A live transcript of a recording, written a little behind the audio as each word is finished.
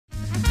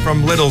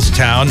from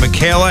Littlestown,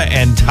 Mikayla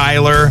and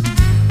Tyler.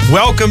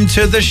 Welcome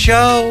to the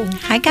show.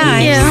 Hi,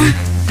 guys. Yeah.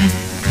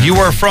 You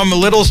are from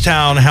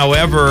Littlestown.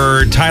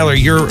 However, Tyler,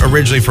 you're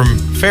originally from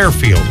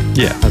Fairfield.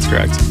 Yeah, that's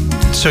correct.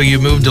 So you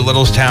moved to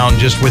Littlestown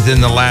just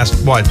within the last,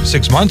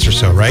 6 months or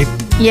so, right?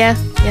 Yeah,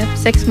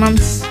 6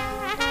 months.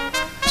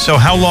 So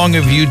how long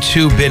have you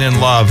two been in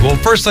love? Well,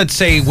 first, let's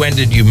say, when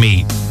did you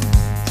meet?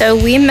 So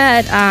we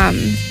met,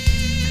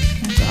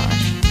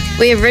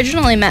 we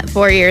originally met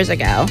 4 years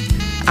ago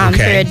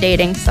through a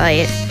dating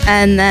site.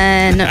 And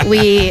then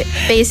we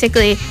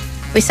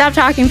stopped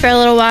talking for a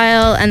little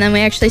while, and then we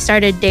actually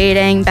started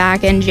dating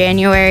back in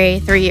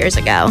January 3 years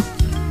ago.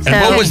 And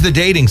what was the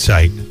dating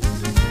site?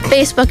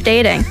 Facebook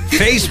dating.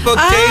 Facebook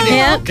dating?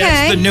 Yeah. Okay.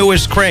 That's the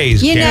newest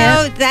craze. You Kim.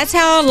 know, that's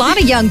how a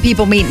lot of young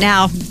people meet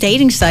now,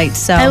 dating sites.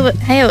 So,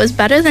 Hey, it was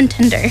better than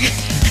Tinder.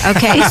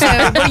 okay,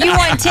 so were you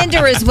on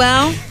Tinder as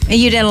well, and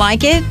you didn't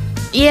like it?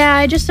 Yeah,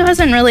 I just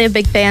wasn't really a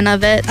big fan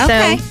of it.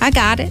 Okay, So, I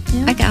got it.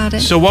 Yeah. I got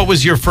it. So what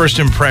was your first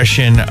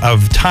impression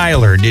of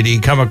Tyler? Did he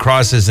come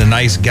across as a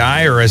nice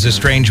guy or as a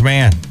strange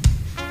man?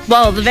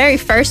 well, the very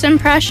first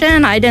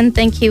impression, I didn't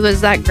think he was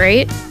that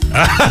great.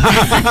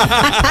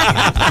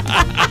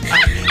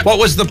 What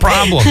was the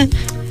problem?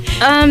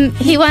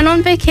 He went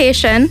on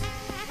vacation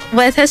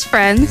with his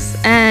friends,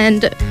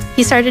 and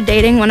he started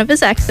dating one of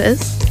his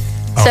exes.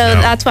 Oh, So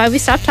no. that's why we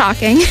stopped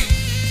talking.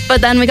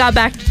 But then we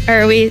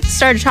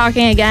started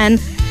talking again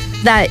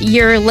that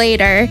year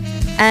later,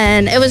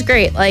 and it was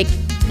great. Like,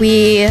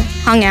 we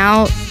hung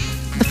out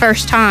the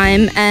first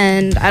time,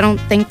 and I don't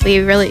think we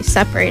really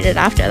separated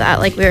after that.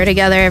 Like, we were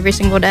together every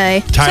single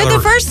day. Tyler, So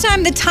the first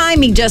time, the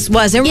timing just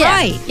wasn't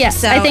right. Yes,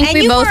 So, I think and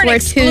we you both weren't were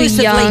too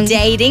exclusively young.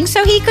 dating,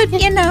 so he could,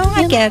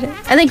 I get it.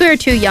 I think we were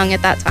too young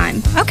at that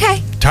time.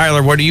 Okay.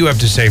 Tyler, what do you have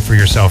to say for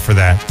yourself for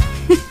that?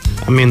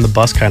 I mean, the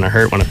bus kind of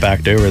hurt when it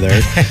backed over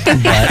there.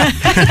 But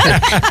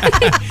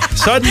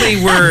Suddenly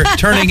we're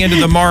turning into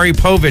the Maury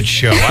Povich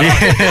show.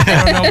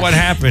 I don't know what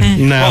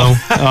happened. no.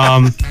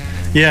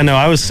 No,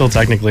 I was still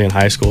technically in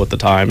high school at the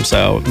time,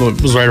 so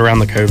it was right around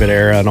the COVID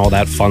era and all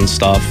that fun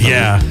stuff.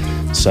 Yeah.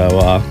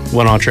 So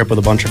went on a trip with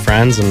a bunch of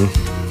friends, and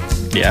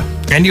yeah.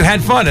 And you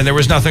had fun, and there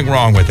was nothing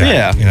wrong with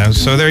that. Yeah.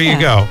 So there you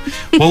go.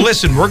 Well,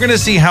 listen, we're going to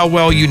see how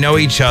well you know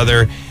each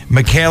other.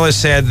 Mikayla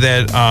said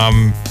that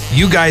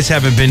you guys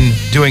haven't been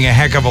doing a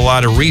heck of a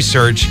lot of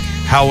research.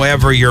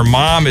 However, your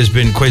mom has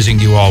been quizzing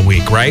you all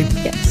week, right?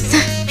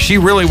 Yes. She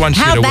really wants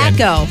you to How'd that win.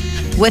 go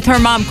with her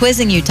mom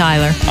quizzing you,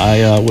 Tyler?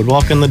 I would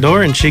walk in the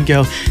door, and she'd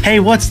go, "Hey,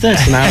 what's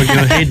this?" And I would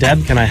go, "Hey,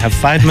 Deb, can I have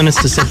 5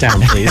 minutes to sit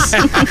down, please?"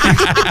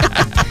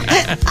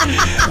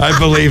 I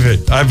believe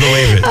it.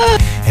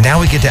 And now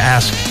we get to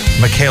ask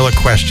Mikayla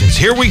questions.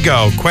 Here we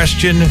go.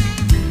 Question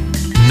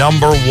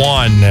number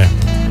 1.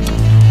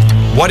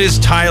 What is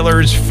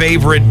Tyler's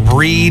favorite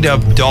breed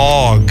of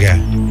dog?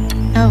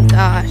 Oh,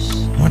 gosh.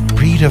 What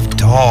breed of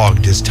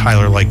dog does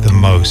Tyler like the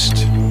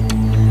most?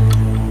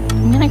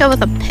 I'm going to go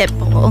with a pit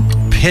bull.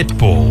 Pit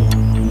bull.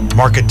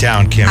 Mark it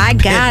down, Kim. I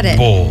got Pit it.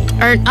 bull.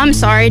 Or, I'm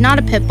sorry, not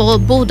a pit bull, a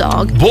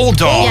bulldog.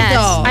 Bulldog. Yes,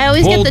 Bulldog. I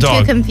always get the Bulldog.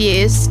 two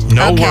confused.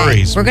 No Okay,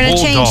 worries. we're gonna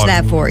change Bulldog.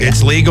 that for you.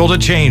 It's legal to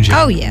change it.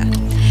 Oh, yeah.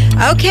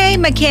 Okay,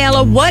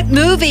 Mikayla, what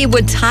movie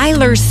would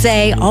Tyler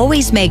say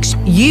always makes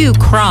you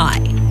cry?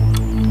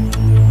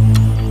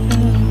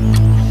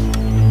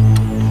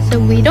 So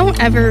we don't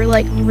ever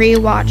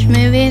rewatch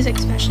movies,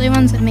 especially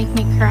ones that make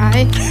me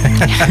cry,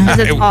 because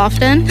it's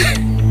often.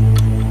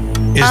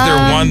 Is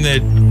there one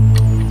that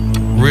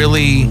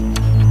really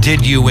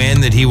did you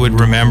in that he would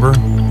remember?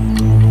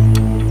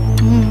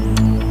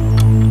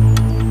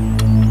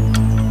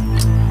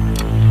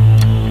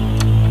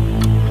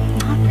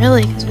 Not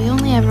really, because we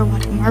only ever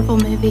watch Marvel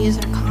movies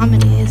or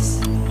comedies.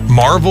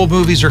 Marvel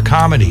movies or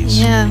comedies?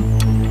 Yeah.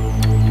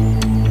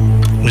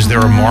 Was there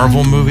a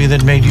Marvel movie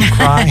that made you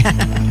cry?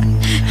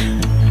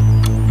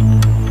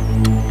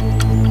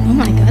 Oh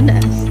my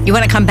goodness. You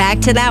want to come back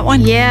to that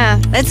one? Yeah.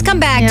 Let's come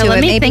back to Let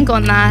it. me Maybe think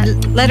on that.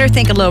 let her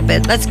think a little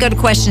bit. Let's go to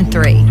question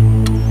 3.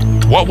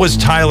 What was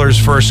Tyler's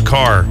first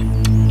car?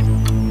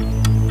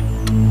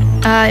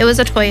 It was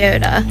a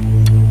Toyota.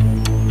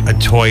 A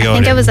Toyota. I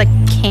think it was a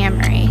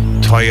Camry.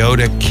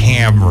 Toyota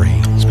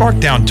Camry. Let's mark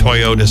down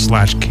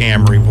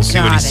Toyota/Camry. We'll see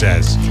what he Got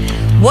it. says.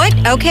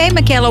 Okay,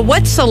 Mikayla,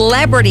 what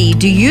celebrity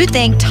do you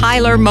think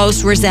Tyler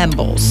most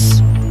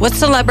resembles? What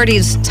celebrity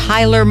does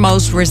Tyler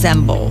most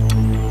resemble?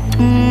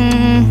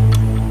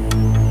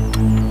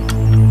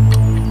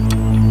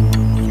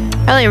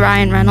 Probably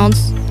Ryan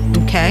Reynolds.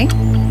 Okay.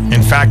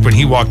 In fact, when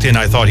he walked in,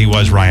 I thought he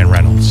was Ryan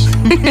Reynolds.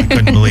 I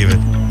couldn't believe it.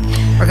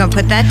 We're going to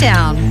put that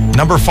down.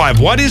 Number 5.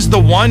 What is the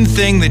one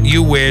thing that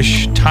you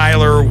wish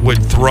Tyler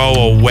would throw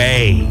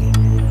away?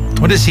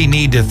 What does he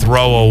need to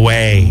throw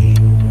away?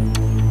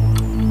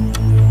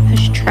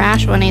 His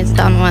trash when he's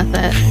done with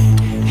it.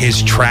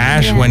 His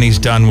trash when he's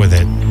done with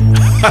it.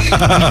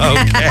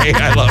 Okay,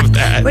 I love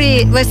that.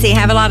 What's he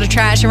have a lot of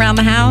trash around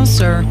the house,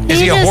 or? Is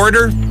he a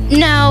hoarder?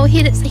 No,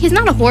 he's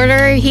not a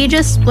hoarder. He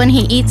just, when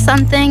he eats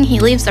something, he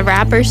leaves the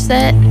wrapper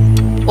sit.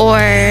 or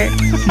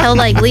he'll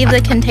like leave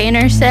the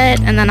container sit,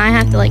 and then I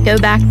have to like go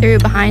back through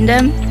behind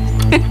him.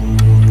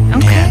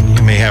 Man,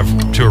 you may have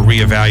to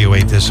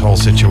reevaluate this whole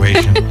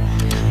situation.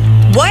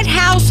 What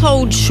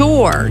household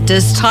chore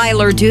does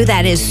Tyler do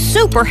that is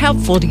super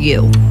helpful to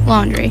you?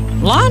 Laundry.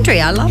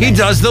 Laundry, I love He it.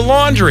 does the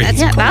laundry.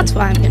 That's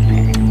why I'm getting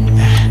married.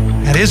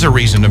 That is a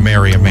reason to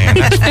marry a man,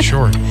 that's for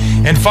sure.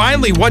 And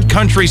finally, what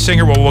country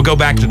singer, well, we'll go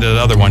back to the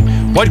other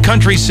one. What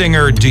country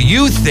singer do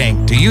you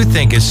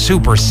think is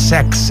super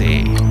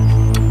sexy?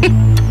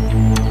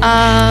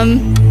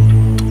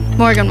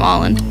 Morgan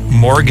Wallen.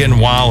 Morgan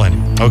Wallen.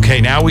 Okay,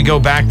 now we go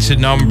back to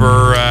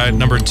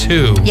number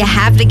 2. You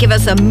have to give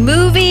us a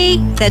movie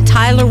that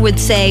Tyler would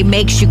say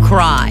makes you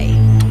cry.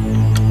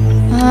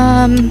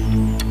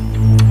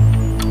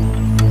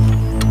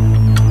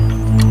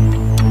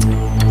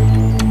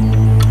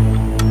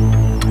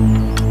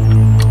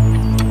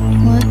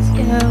 Let's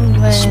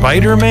go with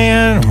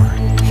Spider-Man?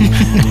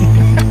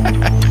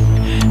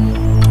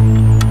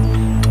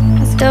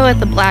 Let's go with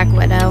the Black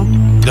Widow.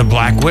 The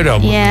Black Widow.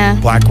 Yeah.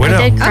 Black Widow.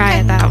 I did cry Okay.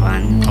 at that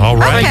one. All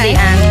right. Okay. The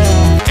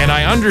end. And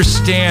I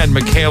understand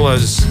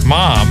Mikayla's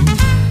mom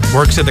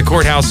works at the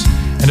courthouse,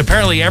 and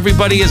apparently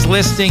everybody is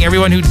listening.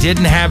 Everyone who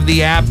didn't have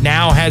the app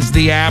now has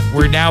the app.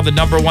 We're now the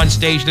 #1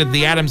 station at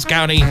the Adams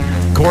County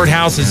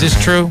Courthouse. Is this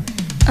true?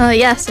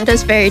 Yes, it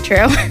is very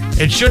true.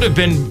 It should have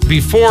been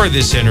before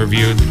this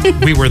interview.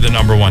 We were the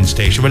 #1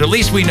 station, but at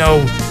least we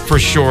know for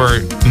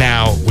sure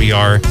now we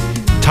are.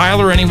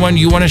 Tyler, anyone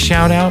you want to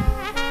shout out?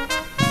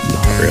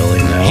 Not really,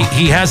 no.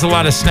 He has a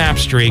lot of snap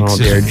streaks. Oh,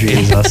 dear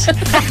Jesus.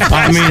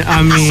 I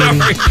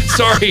mean.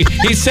 Sorry.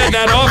 He said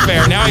that off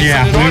air. Now he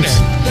Yeah, said it on oops.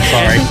 air.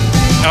 Sorry.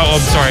 Oh,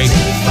 I'm sorry.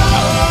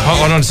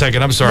 Hold on a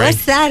second. I'm sorry.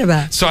 What's that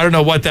about? So I don't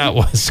know what that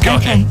was. Go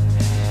ahead.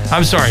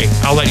 I'm sorry.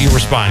 I'll let you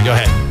respond. Go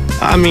ahead.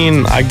 I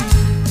mean,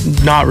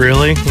 not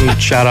really.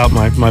 Shout out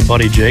my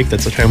buddy Jake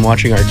that's at home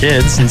watching our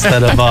kids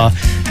instead of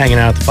hanging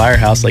out at the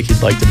firehouse like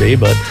he'd like to be,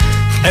 but...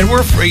 And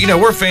we're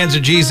fans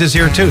of Jesus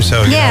here too.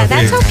 So Yeah,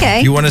 that's if okay.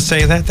 You want to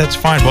say that? That's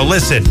fine. Well,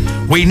 listen,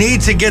 we need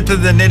to get to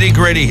the nitty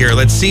gritty here.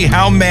 Let's see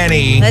how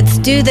many Let's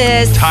do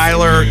this.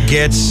 Tyler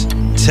gets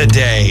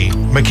today.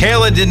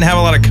 Mikayla didn't have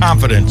a lot of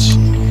confidence,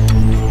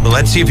 but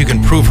let's see if you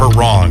can prove her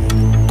wrong.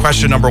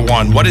 Question number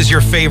 1: what is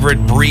your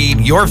favorite breed?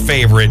 Your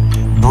favorite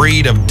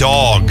breed of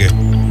dog?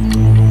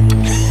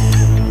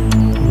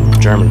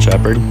 German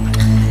Shepherd.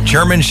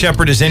 German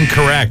Shepherd is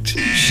incorrect.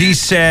 She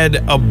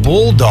said a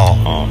bulldog.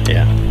 Oh,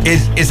 yeah.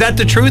 Is that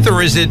the truth,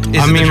 or is it?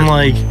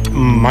 Like,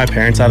 my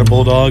parents had a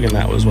bulldog, and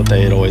that was what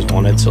they had always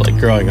wanted. So, like,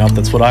 growing up,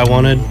 that's what I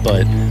wanted.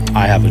 But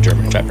I have a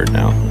German Shepherd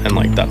now, and,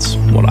 like, that's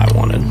what I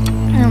wanted.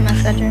 I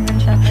almost said German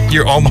Shepherd.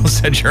 You almost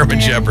said German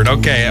Shepherd.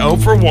 Okay, 0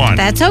 for 1.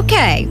 That's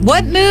okay.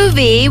 What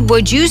movie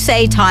would you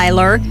say,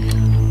 Tyler,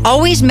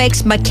 always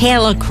makes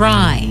Mikayla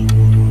cry?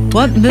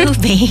 What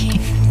movie?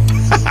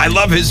 I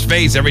love his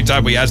face every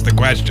time we ask the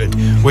question,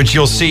 which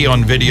you'll see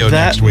on video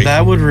next week.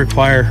 That would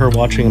require her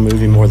watching a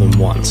movie more than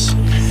once.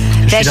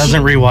 She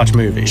doesn't rewatch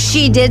movies.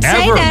 She did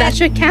say Ever. that. That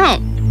should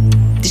count.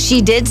 She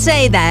did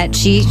say that.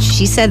 She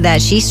said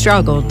that. She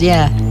struggled.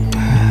 Yeah.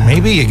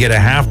 Maybe you get a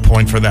half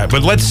point for that.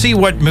 But let's see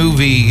what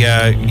movie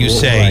you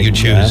say you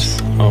choose.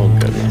 Yes. Oh,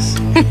 goodness.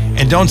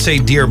 And don't say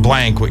Dear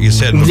Blank, what you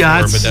said before,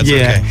 but that's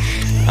okay.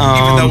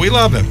 Even though we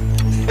love him.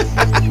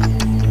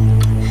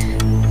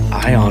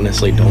 I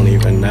honestly don't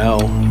even know.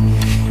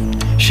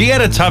 She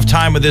had a tough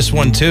time with this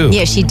one, too.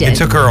 Yeah, she did. It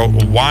took her a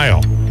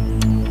while.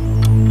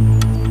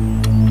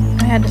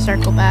 I had to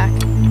circle back.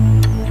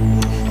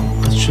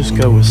 Let's just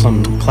go with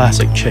some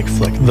classic chick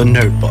flick, The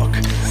Notebook.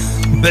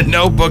 The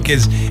Notebook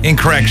is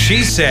incorrect.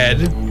 She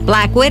said...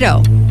 Black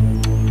Widow.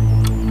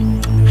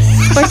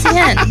 What's the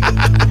end?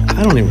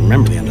 I don't even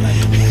remember the end of that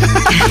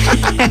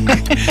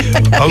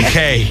movie.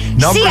 Okay,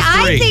 number 3.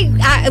 I think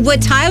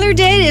what Tyler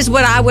did is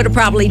what I would have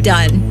probably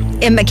done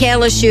in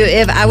Mikayla's shoe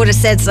if I would have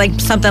said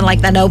something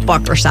like The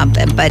Notebook or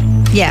something. But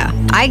yeah,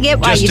 I get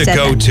why Just you to said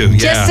go that. to, yeah.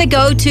 Just to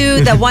go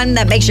to the one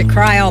that makes you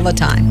cry all the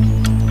time.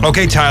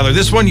 Okay, Tyler,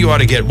 this one you ought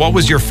to get. What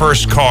was your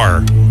first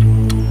car?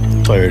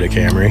 Toyota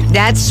Camry.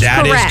 That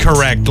correct. is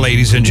correct,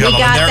 ladies and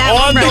gentlemen. got They're that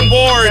on one the right.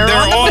 board.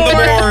 They're on the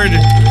board.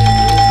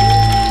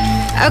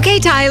 Okay,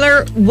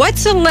 Tyler, what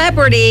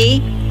celebrity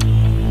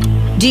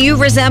do you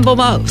resemble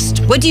most?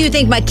 What do you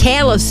think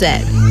Mikayla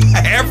said?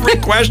 Every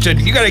question,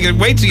 you got to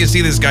wait till you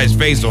see this guy's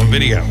face on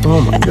video.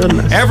 Oh, my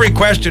goodness. Every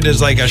question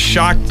is like a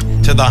shock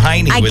to the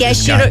hiney. I with guess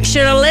this you guy.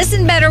 should have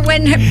listened better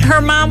when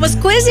her mom was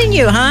quizzing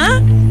you, huh?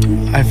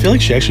 I feel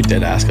like she actually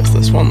did ask us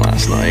this one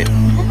last night.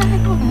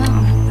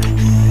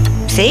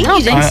 See? I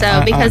don't think so,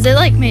 I- because it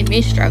like made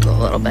me struggle a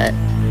little bit.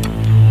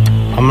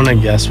 I'm going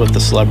to guess with the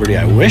celebrity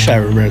I wish I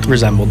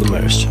resembled the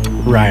most,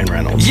 Ryan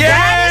Reynolds.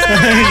 Yes!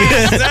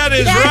 That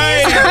is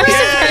right!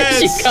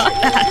 She Yes! got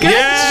that.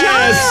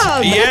 Yes!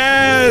 job.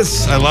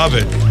 Yes! I love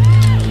it.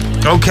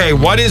 Okay,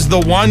 what is the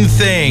one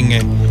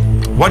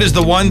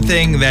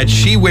thing that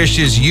she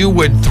wishes you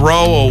would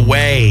throw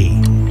away?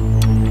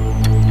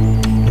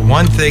 The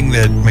one thing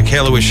that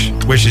Mikayla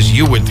wishes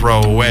you would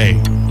throw away.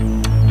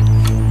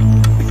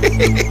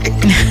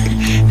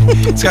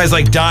 This guy's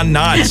like Don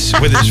Knotts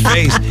with his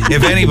face.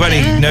 If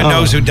anybody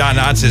knows who Don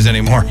Knotts is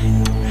anymore,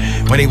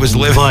 when he was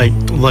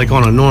living. Like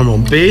on a normal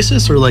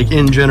basis, or like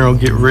in general,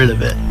 get rid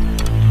of it?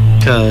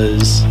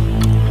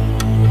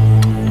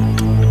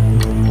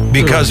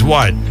 Because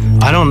what?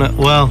 I don't know.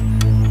 Well,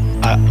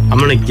 I'm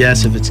going to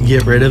guess if it's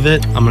get rid of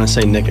it, I'm going to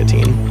say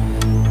nicotine.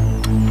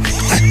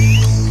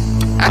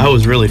 I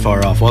was really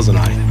far off, wasn't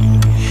I?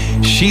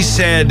 She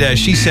said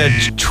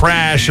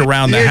trash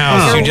around the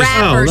house. Your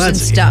wrappers and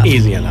that's stuff.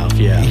 easy enough,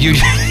 yeah.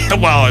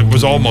 Well, it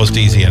was almost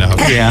easy enough.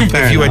 Yeah,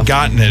 fair if you enough. had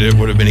gotten it, it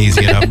would have been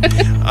easy enough.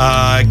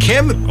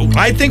 Kim,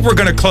 I think we're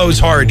going to close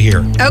hard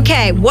here.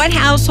 Okay, what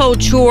household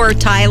chore,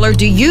 Tyler,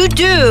 do you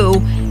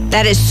do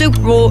that is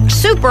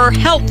super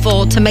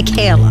helpful to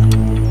Mikayla?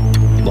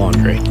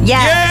 Laundry.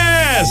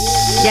 Yes.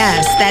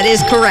 Yes, that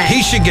is correct.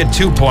 He should get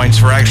 2 points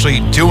for actually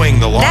doing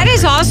the laundry. That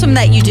is awesome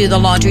that you do the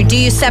laundry. Do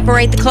you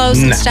separate the clothes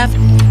and No. stuff?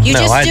 You No,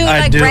 just I do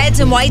like do. reds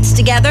and whites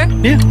together?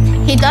 Yeah.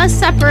 He does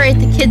separate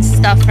the kids'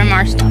 stuff from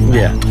our stuff. though.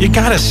 Yeah. You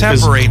got to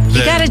separate the...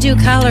 You got to do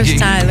colors, You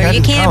Tyler. gotta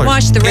You do can't colors.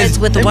 wash the reds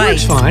with the It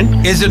whites. works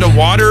fine. Is it a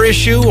water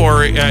issue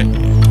or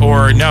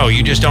no,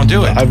 you just don't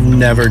do it? I've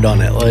never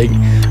done it. Like,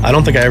 I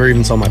don't think I ever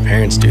even saw my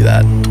parents do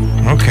that.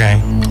 Okay.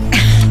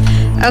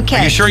 Okay.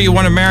 Are you sure you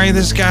want to marry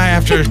this guy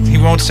after he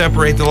won't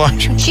separate the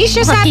laundry? She's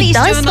just But happy he he's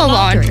does doing the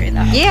laundry,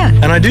 though. Yeah.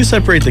 And I do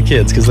separate the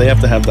kids because they have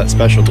to have that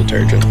special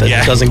detergent that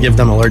Yeah. doesn't give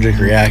them allergic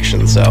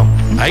reaction. So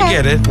I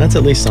get it. that's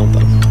at least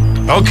something.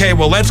 Okay,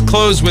 well, let's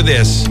close with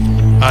this.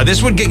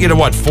 This would get you to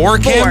what, 4,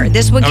 Kim? 4.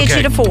 This would get Okay.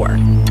 you to 4.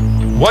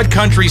 What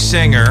country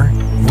singer,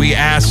 we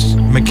asked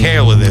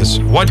Mikayla this,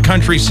 what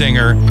country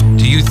singer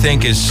do you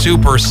think is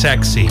super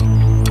sexy?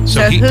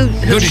 So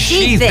who does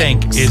she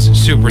think thinks? is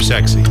super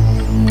sexy?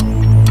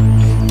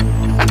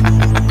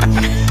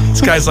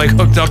 This guy's like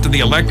hooked up to the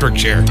electric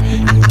chair.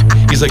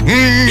 He's like,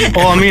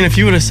 Well, I mean, if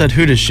you would have said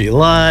who does she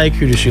like,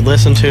 who does she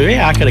listen to,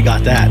 yeah, I could have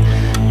got that.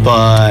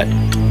 But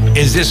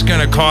is this going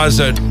to cause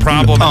a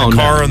problem in the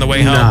car on the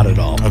way home? Not at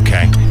all.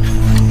 Okay.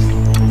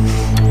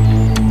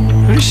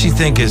 Who does she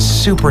think is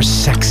super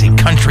sexy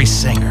country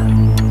singer?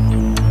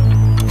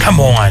 Come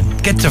on,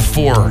 get to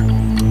 4.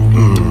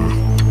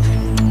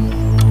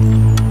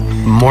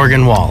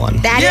 Morgan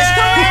Wallen. That is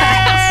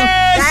correct.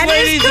 That is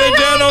ladies and correct.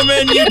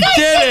 gentlemen, you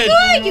did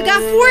it. You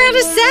got 4 out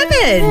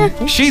of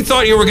 7. She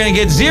thought you were going to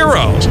get 0.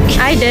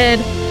 I did.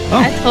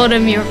 I told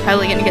him you were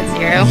probably going to get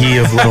 0. Ye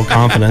of little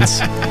confidence.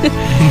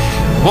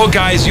 Well,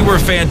 guys, you were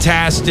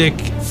fantastic.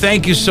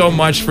 Thank you so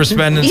much for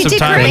spending You some did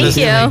time great. with us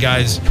Thank today, you.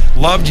 guys.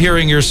 Loved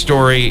hearing your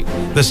story,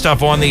 the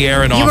stuff on the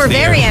air and You off were the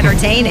very air.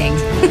 entertaining.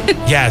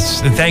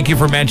 Yes, and thank you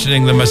for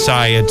mentioning the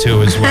Messiah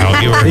too as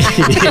well. You were,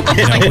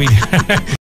 we.